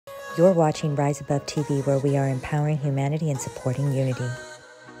You're watching Rise Above TV, where we are empowering humanity and supporting unity.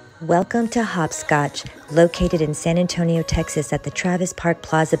 Welcome to Hopscotch, located in San Antonio, Texas at the Travis Park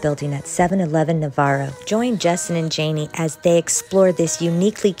Plaza building at 711 Navarro. Join Justin and Janie as they explore this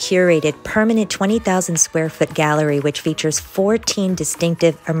uniquely curated, permanent 20,000 square foot gallery, which features 14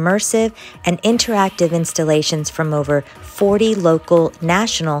 distinctive, immersive, and interactive installations from over 40 local,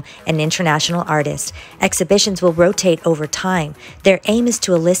 national, and international artists. Exhibitions will rotate over time. Their aim is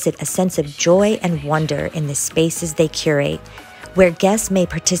to elicit a sense of joy and wonder in the spaces they curate, where guests may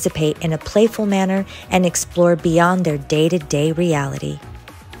participate in a playful manner and explore beyond their day-to-day reality.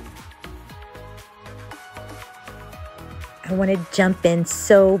 I want to jump in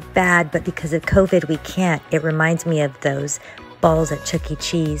so bad, but because of COVID, we can't. It reminds me of those balls at Chuck E.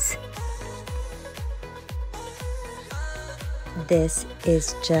 Cheese. This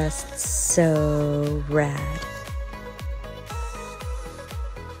is just so rad.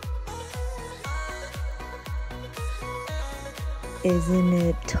 Isn't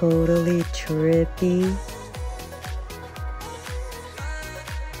it totally trippy?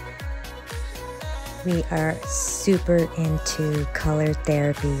 We are super into color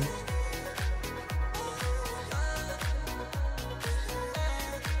therapy.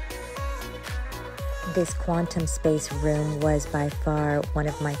 This quantum space room was by far one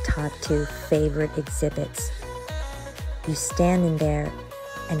of my top 2 favorite exhibits. You stand in there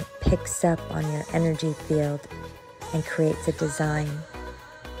and it picks up on your energy field and creates a design.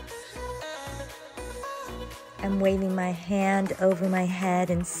 I'm waving my hand over my head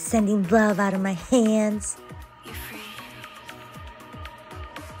and sending love out of my hands. You're free.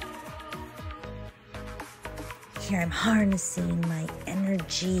 Here I'm harnessing my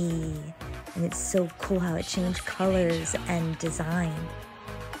energy, and it's so cool how it changed colors and design.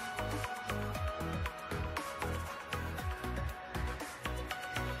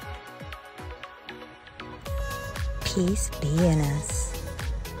 Peace be in us.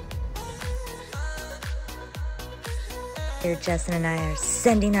 Here, Justin and I are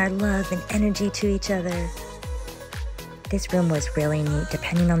sending our love and energy to each other. This room was really neat.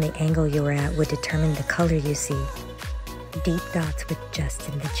 Depending on the angle you were at would determine the color you see. Deep Thoughts with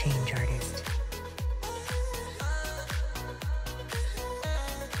Justin, the Change Artist.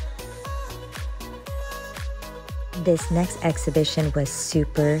 This next exhibition was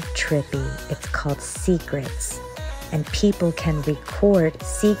super trippy. It's called Secrets. And people can record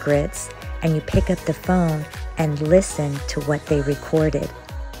secrets, and you pick up the phone and listen to what they recorded.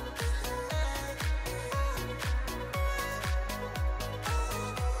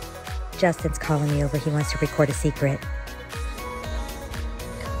 Justin's calling me over. He wants to record a secret.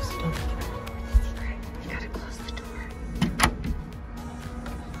 You gotta close the door.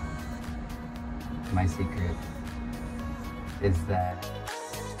 My secret is that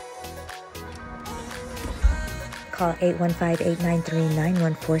call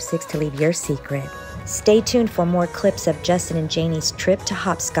 815-893-9146 to leave your secret. Stay tuned for more clips of Justin and Janie's trip to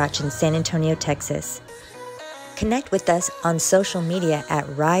Hopscotch in San Antonio, Texas. Connect with us on social media at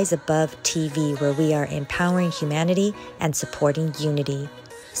Rise Above TV, where we are empowering humanity and supporting unity.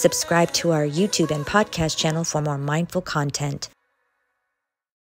 Subscribe to our YouTube and podcast channel for more mindful content.